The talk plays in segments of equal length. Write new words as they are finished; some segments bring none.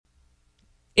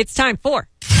It's time for...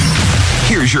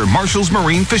 Here's your Marshall's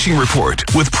Marine Fishing Report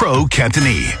with Pro Captain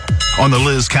E on the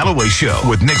Liz Callaway Show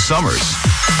with Nick Summers.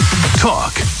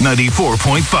 Talk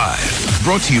 94.5.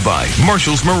 Brought to you by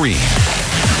Marshall's Marine.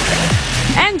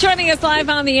 And joining us live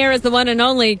on the air is the one and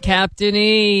only Captain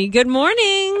E. Good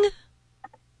morning.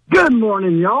 Good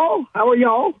morning, y'all. How are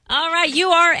y'all? All right, you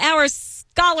are our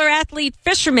scholar athlete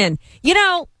fisherman. You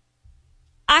know,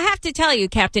 I have to tell you,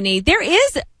 Captain E, there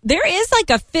is like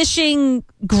a fishing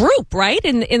group, right,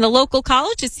 in the local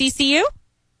college at CCU?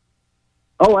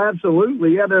 Oh,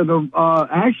 absolutely. Yeah, they're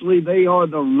actually they are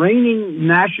the reigning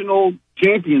national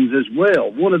champions as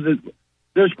well.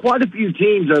 There's quite a few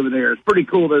teams over there. It's pretty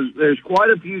cool. There's quite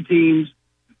a few teams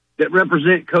that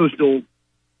represent coastal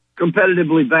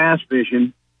competitively bass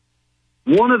fishing.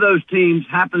 One of those teams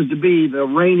happens to be the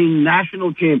reigning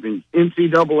national champions,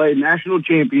 NCAA national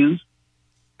champions.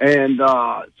 And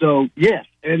so, yes,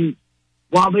 and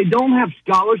while they don't have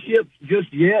scholarships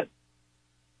just yet,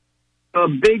 a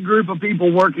big group of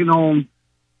people working on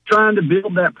trying to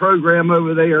build that program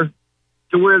over there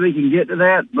to where they can get to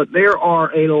that. But there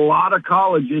are a lot of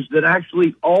colleges that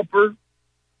actually offer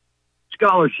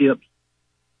scholarships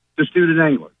to student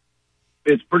anglers.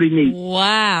 It's pretty neat.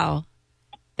 Wow.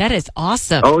 That is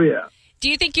awesome. Oh, yeah. Do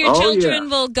you think your children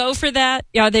will go for that?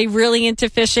 Are they really into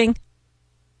fishing?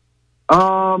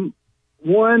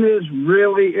 One is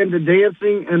really into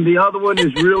dancing, and the other one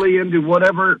is really into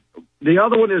whatever. The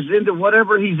other one is into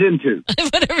whatever he's into.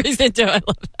 Whatever he's into, I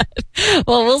love that.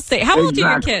 Well, we'll see. How old are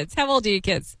your kids? 9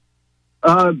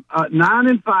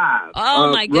 and 5.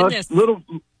 Oh my goodness! Little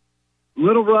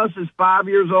Russ is 5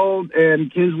 years old,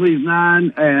 and Kinsley is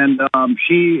 9, and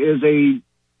she is a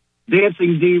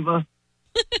dancing diva.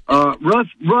 Russ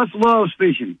loves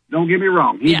fishing. Don't get me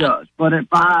wrong, he does. But at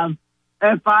 5,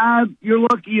 you're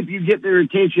lucky if you get their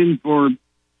attention for,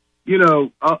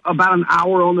 about an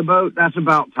hour on the boat. That's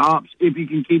about tops if you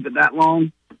can keep it that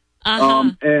long.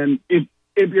 Uh-huh. And if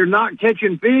you're not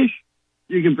catching fish,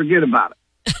 you can forget about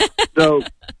it. So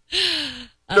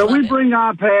we bring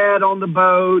iPad on the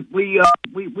boat. We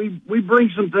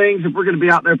bring some things if we're going to be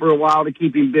out there for a while to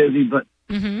keep him busy. But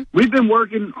we've been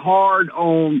working hard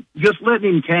on just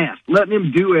letting him cast, letting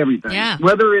him do everything,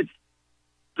 whether it's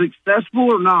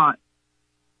successful or not.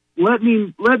 Let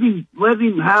him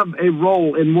have a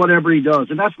role in whatever he does.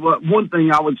 And that's one thing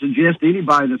I would suggest to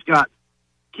anybody that's got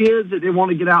kids that they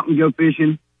want to get out and go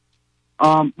fishing.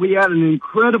 We had an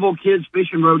incredible kids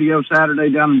fishing rodeo Saturday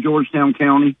down in Georgetown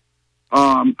County.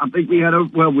 I think we had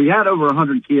over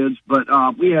 100 kids, but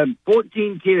we had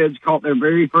 14 kids caught their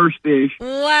very first fish.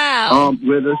 Wow.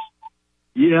 With us.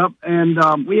 Yep.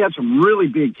 And we had some really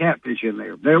big catfish in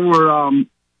there. There were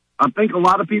I think a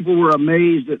lot of people were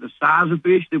amazed at the size of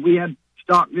fish that we had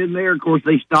stocked in there. Of course,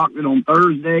 they stocked it on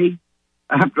Thursday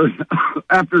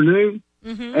afternoon,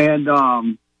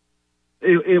 and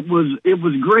it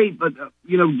was great. But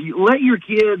let your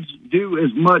kids do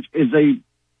as much as they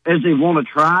want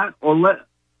to try, or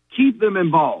keep them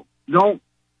involved. Don't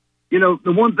the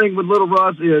one thing with little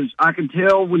Russ is I could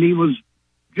tell when he was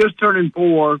just turning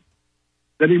 4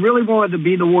 that he really wanted to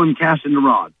be the one casting the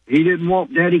rod. He didn't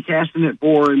want Daddy casting it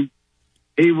for him.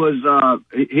 He was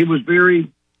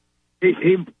very,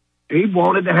 he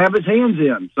wanted to have his hands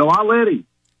in. So I let him.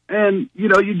 And, you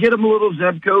get him a little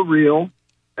Zebco reel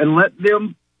and let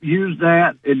them use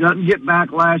that. It doesn't get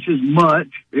backlash as much.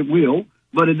 It will,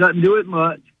 but it doesn't do it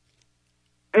much.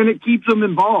 And it keeps them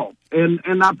involved.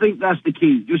 And I think that's the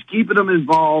key. Just keeping them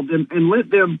involved and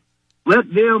let them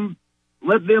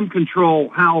control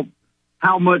how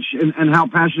much and how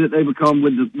passionate they become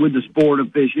with the sport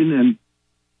of fishing. And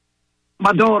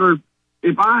my daughter,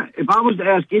 if I was to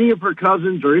ask any of her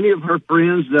cousins or any of her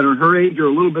friends that are her age or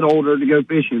a little bit older to go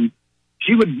fishing,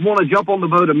 she would want to jump on the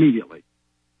boat immediately.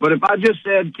 But if I just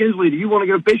said, Kinsley, do you want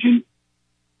to go fishing?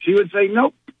 She would say,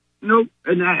 nope.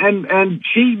 And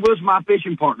she was my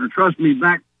fishing partner. Trust me,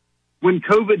 back when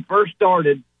COVID first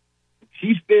started,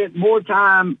 she spent more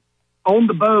time on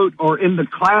the boat or in the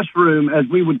classroom, as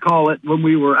we would call it when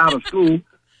we were out of school.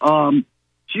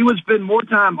 She would spend more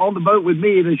time on the boat with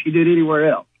me than she did anywhere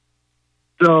else.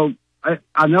 So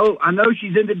I know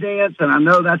she's into dance, and I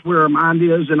know that's where her mind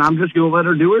is, and I'm just going to let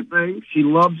her do her thing. She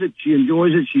loves it. She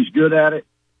enjoys it. She's good at it.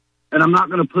 And I'm not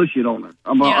going to push it on her.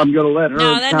 I'm going to let her.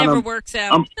 No, that never works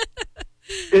out.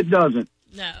 It doesn't.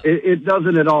 No. It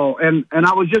doesn't at all. And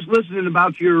I was just listening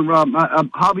about your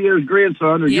Javier's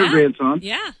grandson or your grandson.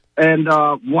 Yeah. And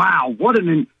wow,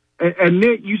 and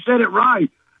Nick, you said it right.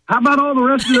 How about all the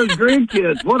rest of those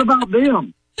grandkids? What about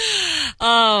them?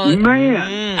 Oh,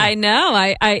 man. I know.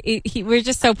 We're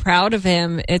just so proud of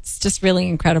him. It's just really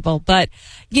incredible. But,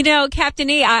 Captain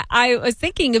E, I was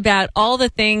thinking about all the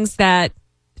things that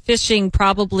fishing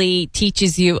probably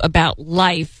teaches you about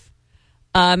life.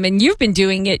 And you've been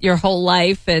doing it your whole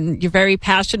life, and you're very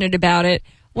passionate about it.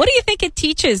 What do you think it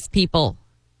teaches people?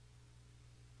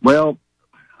 Well,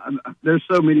 there's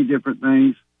so many different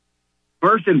things.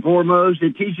 First and foremost,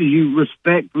 it teaches you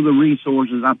respect for the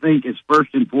resources. I think it's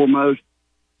first and foremost.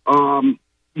 The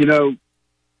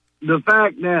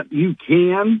fact that you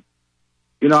can,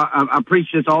 I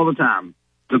preach this all the time.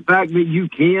 The fact that you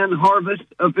can harvest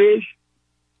a fish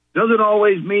doesn't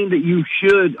always mean that you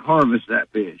should harvest that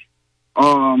fish.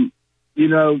 The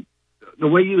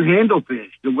way you handle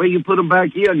fish, the way you put them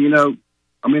back in,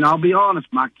 I'll be honest,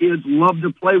 my kids love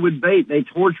to play with bait. They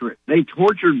torture it. They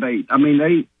torture bait.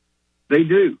 They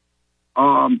do.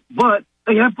 But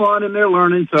they have fun and they're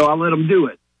learning, so I let them do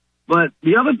it. But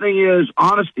the other thing is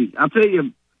honesty. I'll tell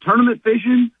you, tournament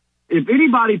fishing, if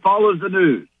anybody follows the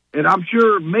news, and I'm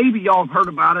sure maybe y'all have heard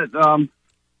about it,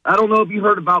 I don't know if you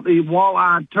heard about the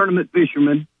walleye tournament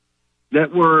fishermen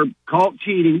that were caught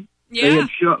cheating. Yeah.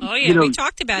 We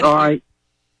talked about it. All right.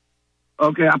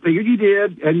 Okay, I figured you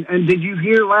did. And did you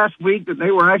hear last week that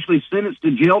they were actually sentenced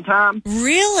to jail time?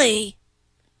 Really?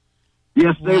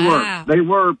 Yes, they Wow.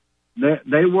 were.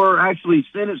 They were actually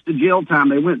sentenced to jail time.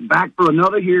 They went back for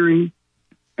another hearing,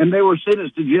 and they were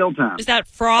sentenced to jail time. Is that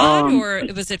fraud, or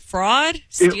was it fraud?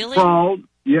 Stealing? Fraud.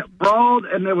 Yeah, fraud,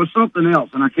 and there was something else,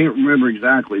 and I can't remember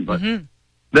exactly. But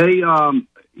they,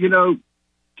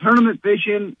 tournament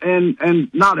fishing, and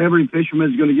not every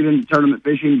fisherman is going to get into tournament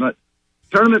fishing, but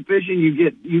tournament fishing, you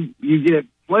get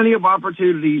plenty of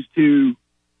opportunities to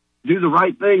do the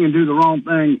right thing and do the wrong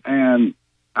thing, and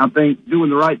I think doing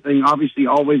the right thing obviously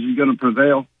always is going to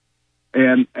prevail,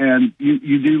 and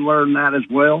you do learn that as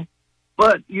well.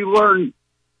 But you learn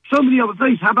so many other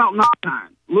things. How about knot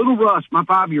tying? Little Russ, my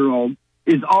 5-year-old,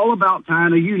 is all about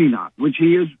tying a uni knot, which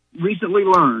he has recently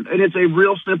learned, and it's a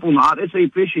real simple knot. It's a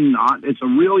fishing knot. It's a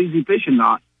real easy fishing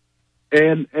knot,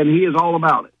 and he is all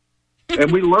about it. And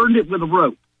we learned it with a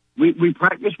rope. We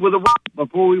practiced with a rope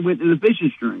before we went to the fishing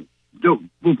string,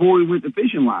 before we went to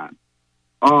fishing line.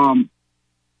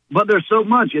 But there's so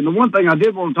much. And the one thing I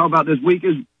did want to talk about this week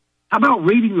is, how about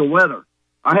reading the weather?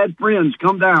 I had friends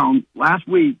come down last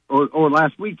week or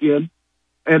last weekend,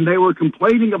 and they were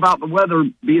complaining about the weather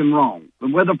being wrong. The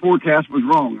weather forecast was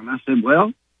wrong. And I said,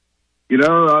 well,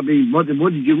 what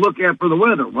did you look at for the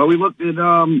weather? Well, we looked at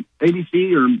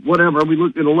ABC or whatever. We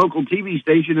looked at a local TV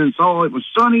station and saw it was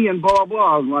sunny and blah,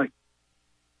 blah. I was like,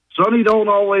 sunny don't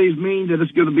always mean that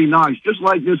it's going to be nice. Just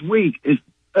like this week, it's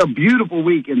a beautiful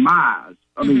week in my eyes.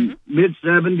 I mean,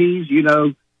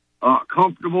 mid-70s,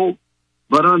 comfortable.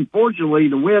 But unfortunately,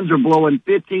 the winds are blowing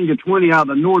 15 to 20 out of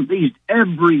the northeast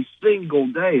every single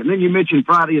day. And then you mentioned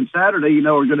Friday and Saturday,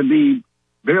 are going to be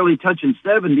barely touching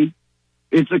 70.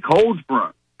 It's a cold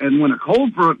front. And when a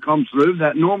cold front comes through,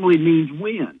 that normally means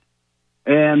wind.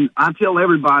 And I tell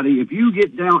everybody, if you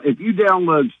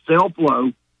download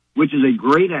Cellflow, which is a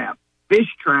great app, Fish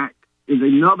Track is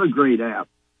another great app.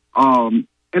 And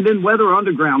then Weather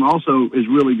Underground also is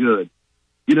really good.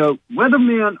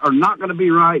 Weathermen are not going to be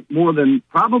right more than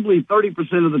probably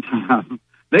 30% of the time.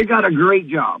 They got a great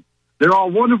job. They're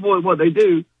all wonderful at what they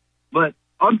do, but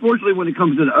unfortunately, when it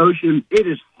comes to the ocean, it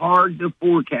is hard to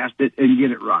forecast it and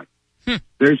get it right.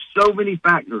 There's so many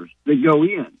factors that go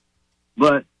in.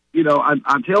 But,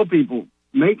 I tell people,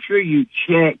 make sure you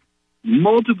check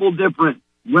multiple different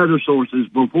weather sources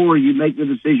before you make the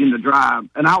decision to drive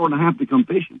an hour and a half to come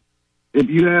fishing. If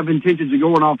you have intentions of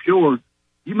going offshore,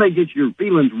 you may get your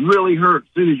feelings really hurt as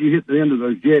soon as you hit the end of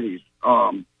those jetties.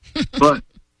 But,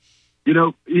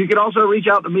 you can also reach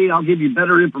out to me. I'll give you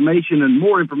better information and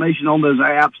more information on those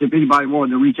apps. If anybody wanted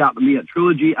to reach out to me at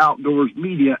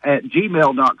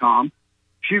trilogyoutdoorsmedia@gmail.com,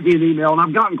 shoot me an email. And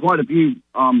I've gotten quite a few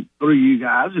through you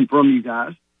guys and from you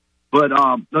guys. But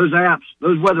those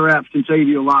weather apps can save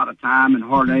you a lot of time and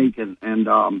heartache and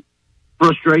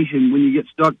frustration when you get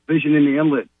stuck fishing in the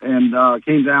inlet and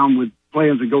came down with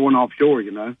plans of going offshore,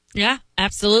 Yeah,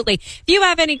 absolutely. If you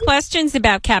have any questions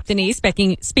about Captain E,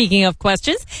 speaking of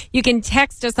questions, you can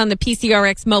text us on the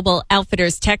PCRX Mobile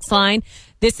Outfitters text line.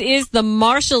 This is the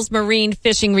Marshall's Marine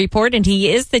Fishing Report, and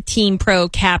he is the Team Pro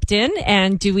captain.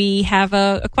 And do we have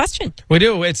a question? We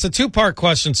do. It's a two-part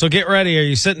question, so get ready. Are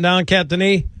you sitting down, Captain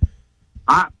E?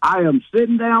 I am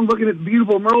sitting down looking at the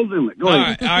beautiful Merle's Inlet. Go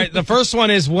ahead. All right. The first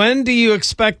one is, when do you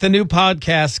expect the new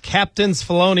podcast, Captain's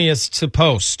Felonious, to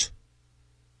post?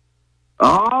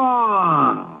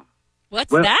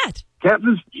 What's that?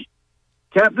 Captain's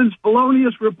Captain's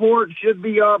Felonious report should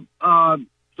be up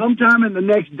sometime in the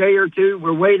next day or two.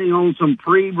 We're waiting on some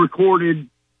pre-recorded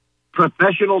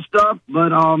professional stuff,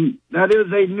 but that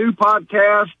is a new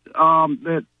podcast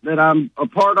that I'm a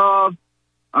part of.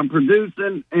 I'm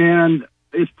producing, and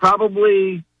it's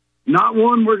probably not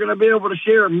one we're going to be able to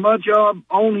share much of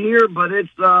on here, but it's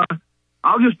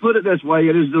I'll just put it this way.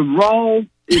 It is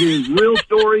it is real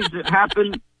stories that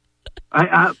happen.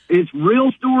 It's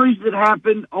real stories that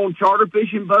happen on charter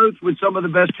fishing boats with some of the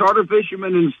best charter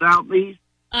fishermen in the Southeast.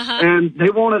 And they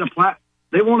wanted a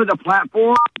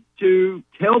platform to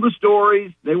tell the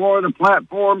stories. They wanted a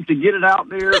platform to get it out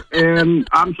there, and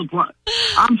I'm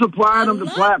supplying them the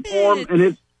platform,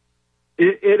 and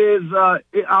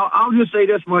I'll just say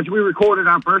this much. We recorded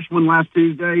our first one last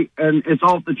Tuesday, and it's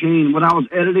off the chain. When I was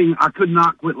editing, I could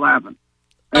not quit laughing.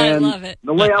 And I love it.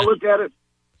 The way I look at it,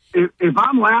 if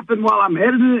I'm laughing while I'm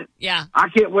editing it, yeah, I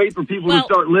can't wait for people to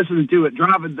start listening to it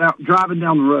driving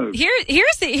down the road.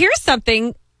 Here's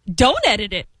something. Don't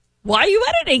edit it. Why are you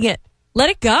editing it? Let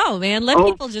it go, man. Let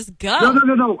people just go.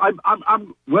 No.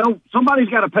 Well, somebody's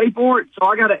got to pay for it, so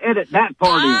I got to edit that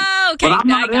part in. Okay, but I'm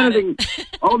not editing.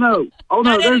 Oh no.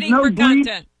 There's no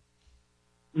bleeps.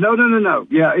 No.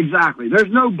 Yeah, exactly.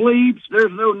 There's no bleeps.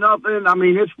 There's no nothing. I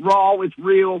mean, it's raw. It's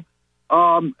real.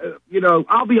 I'll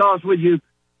be honest with you.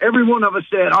 Every one of us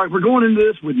said, all right, we're going into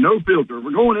this with no filter.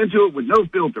 We're going into it with no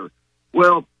filter.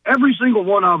 Well, every single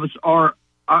one of us are,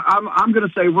 I'm going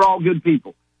to say we're all good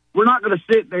people. We're not going to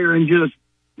sit there and just,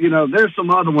 there's some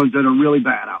other ones that are really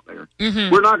bad out there. Mm-hmm.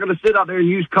 We're not going to sit out there and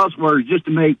use cuss words just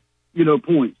to make,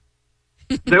 points.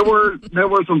 There were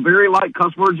some very light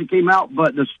cuss words that came out,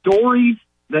 but the stories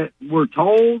that were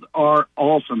told are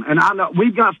awesome. And I know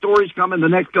we've got stories coming the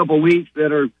next couple of weeks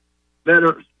that are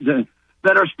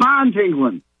spine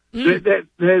tingling.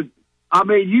 That I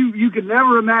mean, you could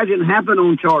never imagine happen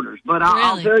on charters. But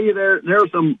I'll tell you, there are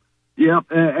some. Yep,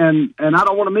 and I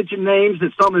don't want to mention names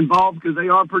that some involved because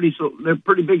they're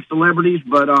pretty big celebrities.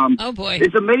 But oh boy,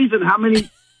 it's amazing how many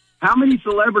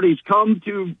celebrities come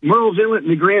to Murrells Inlet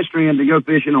and the Grand Strand to go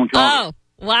fishing on charters.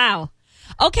 Oh wow.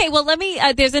 Okay, well, let me.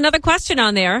 There's another question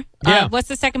on there. Yeah. What's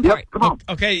the second part? Come on.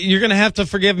 Okay, you're going to have to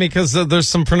forgive me because there's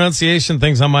some pronunciation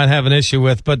things I might have an issue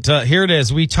with. But here it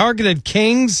is. We targeted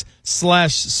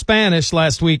Kings/Spanish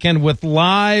last weekend with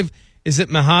live. Is it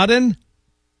Menhaden?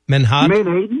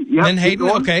 Menhaden. Yep.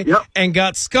 Menhaden. Okay. Yep. And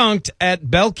got skunked at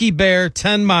Belky Bear,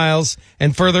 10 miles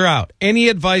and further out. Any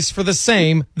advice for the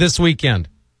same this weekend?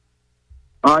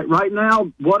 All right. Right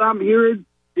now, what I'm hearing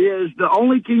is the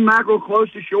only king mackerel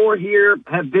close to shore here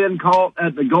have been caught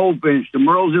at the Goldfinch, the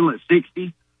Murrells Inlet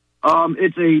 60.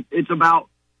 It's about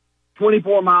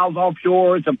 24 miles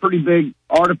offshore. It's a pretty big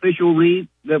artificial reef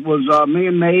that was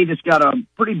man-made. It's got a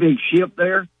pretty big ship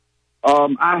there.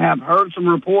 I have heard some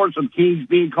reports of kings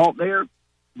being caught there,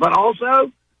 but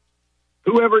also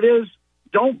whoever it is,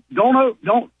 don't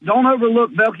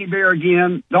overlook Belky Bear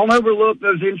again. Don't overlook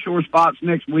those inshore spots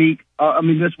this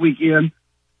weekend.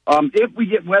 If we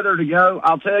get weather to go,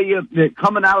 I'll tell you that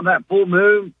coming out of that full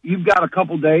moon, you've got a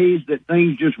couple days that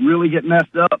things just really get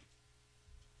messed up.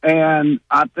 And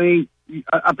I think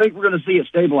we're going to see it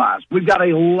stabilize. We've got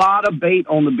a lot of bait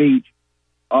on the beach,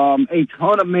 a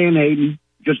ton of menhaden,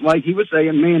 just like he was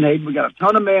saying, menhaden. We got a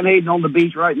ton of menhaden on the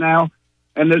beach right now,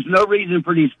 and there's no reason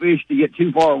for these fish to get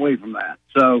too far away from that.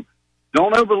 So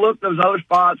don't overlook those other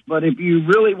spots, but if you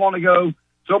really want to go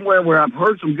somewhere where I've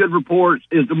heard some good reports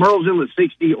is the Murrells Inlet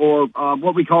 60 or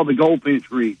what we call the Goldfinch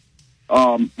Reef,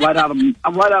 right out of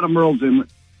Murrells Inlet.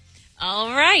 All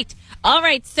right.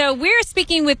 So we're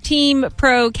speaking with Team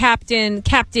Pro Captain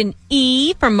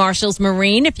E from Marshall's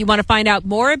Marine. If you want to find out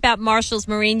more about Marshall's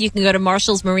Marine, you can go to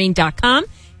marshallsmarine.com.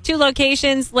 2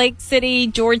 locations, Lake City,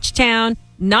 Georgetown,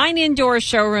 9 indoor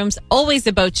showrooms, always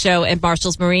a boat show at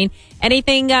Marshall's Marine.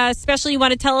 Anything special you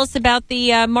want to tell us about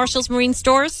the Marshall's Marine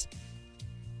stores?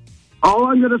 All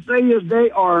I'm going to say is they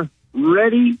are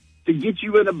ready to get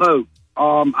you in a boat.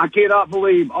 I cannot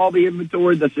believe all the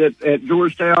inventory that's at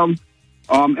Georgetown.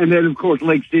 And then, of course,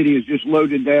 Lake City is just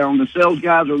loaded down. The sales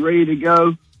guys are ready to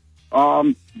go.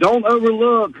 Don't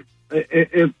overlook,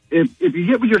 if you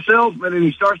get with your salesman and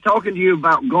he starts talking to you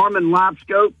about Garmin Live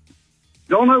Scope,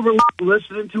 don't overlook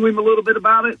listening to him a little bit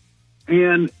about it.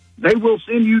 And they will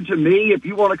send you to me if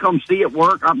you want to come see it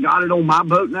work. I've got it on my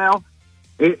boat now.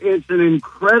 It's an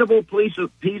incredible piece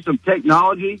of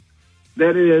technology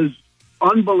that is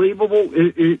unbelievable.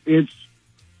 It's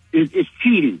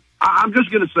cheating. I'm just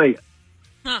going to say it.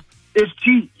 Huh. It's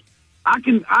cheating. I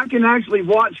can actually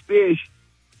watch fish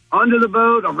under the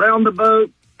boat, around the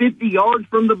boat, 50 yards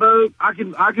from the boat. I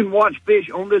can watch fish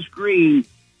on this screen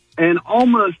and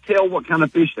almost tell what kind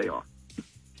of fish they are.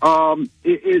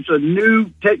 It's a new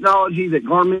technology that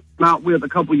Garmin came out with a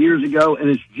couple years ago, and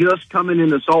it's just coming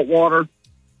into saltwater.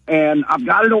 And I've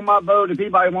got it on my boat. If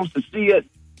anybody wants to see it,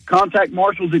 contact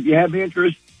Marshall's if you have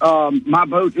interest. My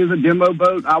boat is a demo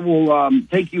boat. I will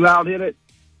take you out in it,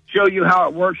 show you how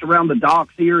it works around the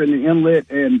docks here in the inlet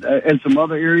and some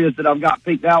other areas that I've got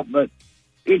picked out. But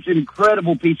it's an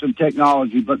incredible piece of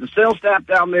technology. But the sales staff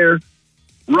down there,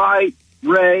 Wright,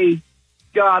 Ray,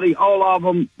 Scotty, all of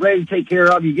them ready to take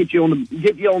care of you, get you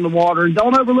on the water, and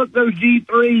don't overlook those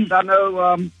G3s. I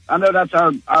know that's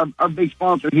our big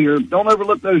sponsor here. Don't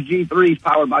overlook those G3s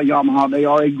powered by Yamaha. They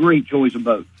are a great choice of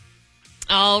boat.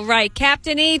 All right,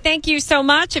 Captain E, thank you so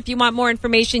much. If you want more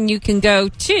information, you can go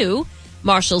to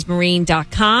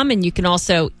marshallsmarine.com, and you can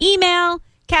also email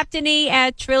Captain E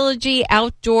at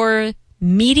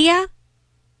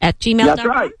trilogyoutdoormedia@gmail.com. That's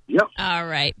right. Yep. All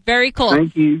right. Very cool.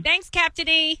 Thank you. Thanks, Captain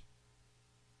E.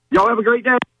 Y'all have a great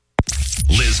day.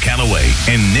 Liz Callaway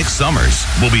and Nick Summers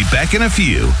will be back in a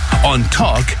few on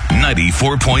Talk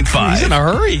 94.5. He's in a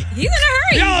hurry. He's in a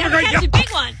hurry. Y'all have a great He's got to catch a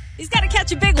big one. He's got to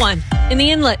catch a big one in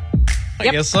the inlet. I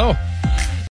guess so.